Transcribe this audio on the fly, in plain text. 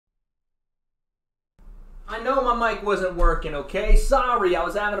I know my mic wasn't working, okay? Sorry, I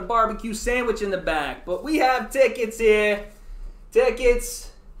was having a barbecue sandwich in the back. But we have tickets here.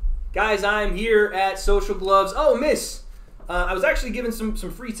 Tickets. Guys, I'm here at Social Gloves. Oh, miss. I was actually given some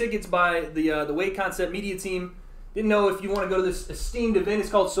free tickets by the Weight Concept media team. Didn't know if you want to go to this esteemed event. It's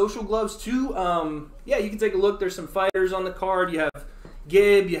called Social Gloves 2. Yeah, you can take a look. There's some fighters on the card. You have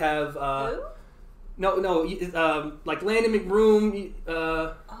Gib. You have... Who? No, like Landon McBroom.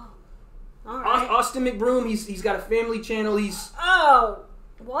 All right. Austin McBroom. He's got a family channel. He's... Oh,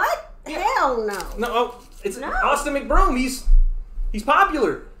 what? Yeah. Hell no. No, it's No. Austin McBroom. He's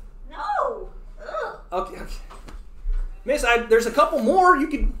popular. No. Ugh. Okay. Miss, there's a couple more. You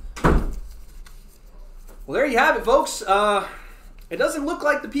could... Well, there you have it, folks. It doesn't look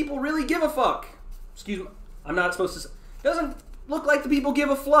like the people really give a fuck. Excuse me. I'm not supposed to say... It doesn't look like the people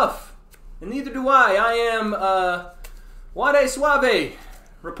give a fluff. And neither do I. I am, Wade Suave,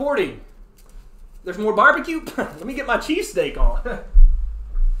 reporting. There's more barbecue? Let me get my cheesesteak on.